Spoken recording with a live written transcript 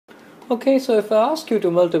Okay, so if I ask you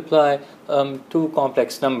to multiply two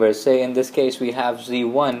complex numbers, say in this case we have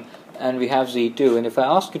z1 and we have z2, and if I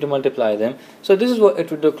ask you to multiply them, so this is what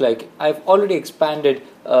it would look like. I've already expanded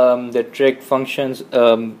the trig functions,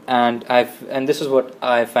 and this is what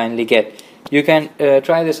I finally get. You can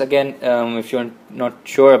try this again if you're not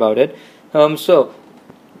sure about it. So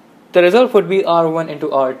the result would be r1 into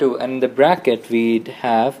r2, and in the bracket we'd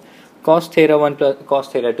have cos theta 1 plus cos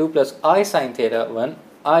theta 2 plus I sin theta 1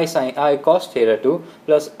 I cos theta 2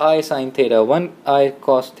 plus I sin theta 1 I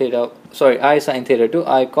sin theta 2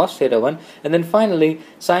 I cos theta 1, and then finally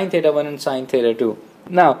sin theta 1 and sin theta 2.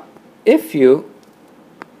 Now if you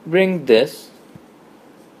bring this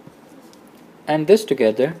and this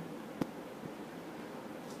together,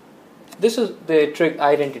 this is the trig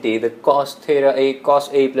identity, the cos theta a cos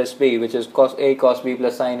a plus b, which is cos a cos b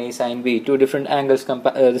plus sin a sin b. Two different angles.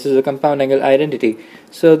 This is a compound angle identity.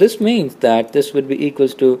 So this means that this would be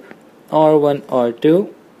equals to r1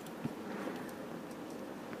 r2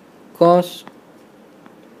 cos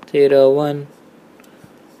theta 1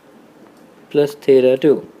 plus theta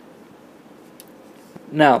 2.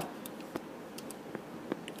 Now,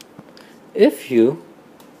 if you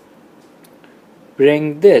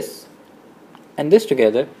bring this and this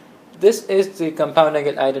together, this is the compound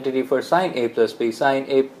angle identity for sin a plus b. Sin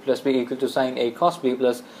a plus b equal to sin a cos b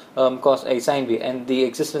plus cos a sin b, and the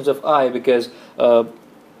existence of I, because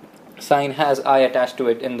sin has I attached to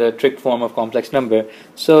it in the trig form of complex number.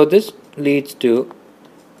 So this leads to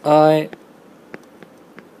I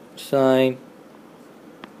sin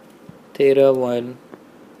theta 1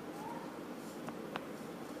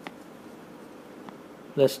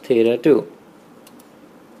 plus theta 2.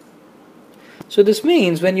 So this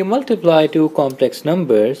means when you multiply two complex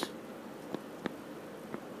numbers,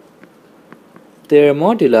 their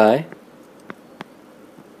moduli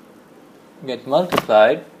get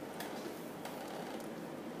multiplied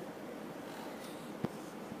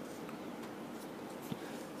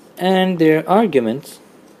and their arguments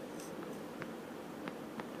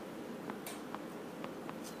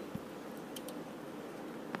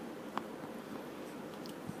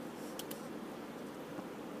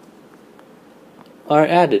are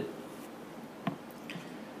added,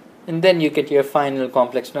 and then you get your final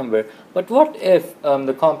complex number. But what if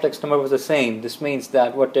the complex number was the same? This means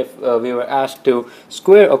that what if we were asked to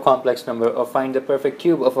square a complex number or find the perfect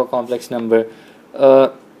cube of a complex number?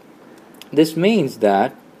 This means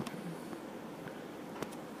that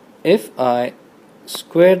if I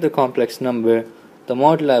square the complex number, the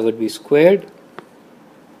moduli would be squared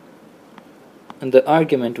and the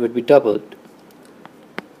argument would be doubled.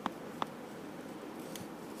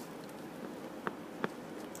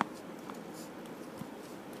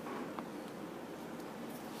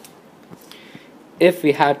 If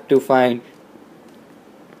we had to find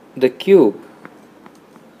the cube,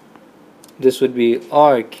 this would be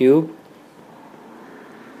r cube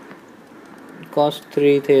cos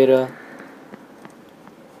 3 theta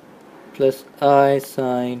plus I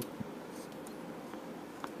sin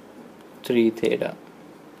 3 theta.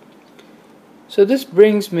 So this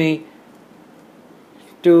brings me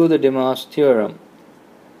to the Demas theorem.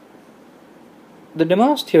 The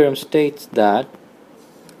Demas theorem states that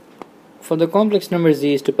for the complex number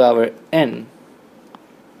z is to power n,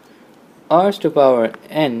 r is to power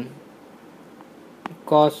n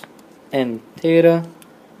cos n theta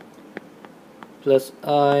plus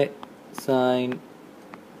I sin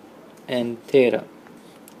n theta.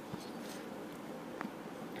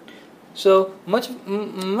 So much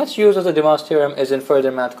use of the Demas theorem is in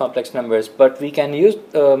further math complex numbers, but we can use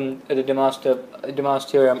the Demas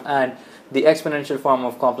theorem and the exponential form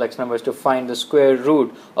of complex numbers to find the square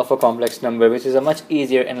root of a complex number, which is a much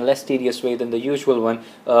easier and less tedious way than the usual one,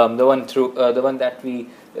 the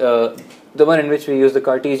one in which we use the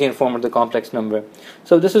Cartesian form of the complex number.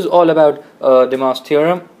 So this is all about Demas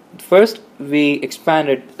theorem. First, we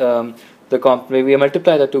expanded we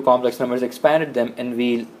multiplied the two complex numbers, expanded them, and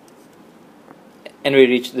we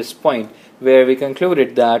reached this point where we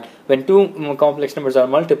concluded that when two complex numbers are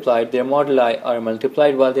multiplied, their moduli are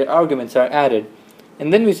multiplied while their arguments are added.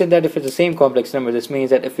 And then we said that if it's the same complex number, this means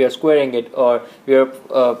that if we are squaring it or we are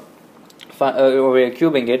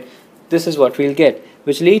cubing it, this is what we'll get,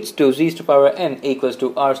 which leads to z to the power n equals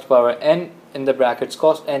to r to the power n in the brackets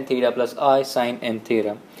cos n theta plus I sin n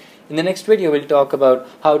theta. In the next video, we'll talk about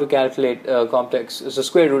how to calculate the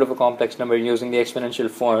square root of a complex number using the exponential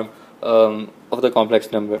form of the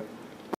complex number.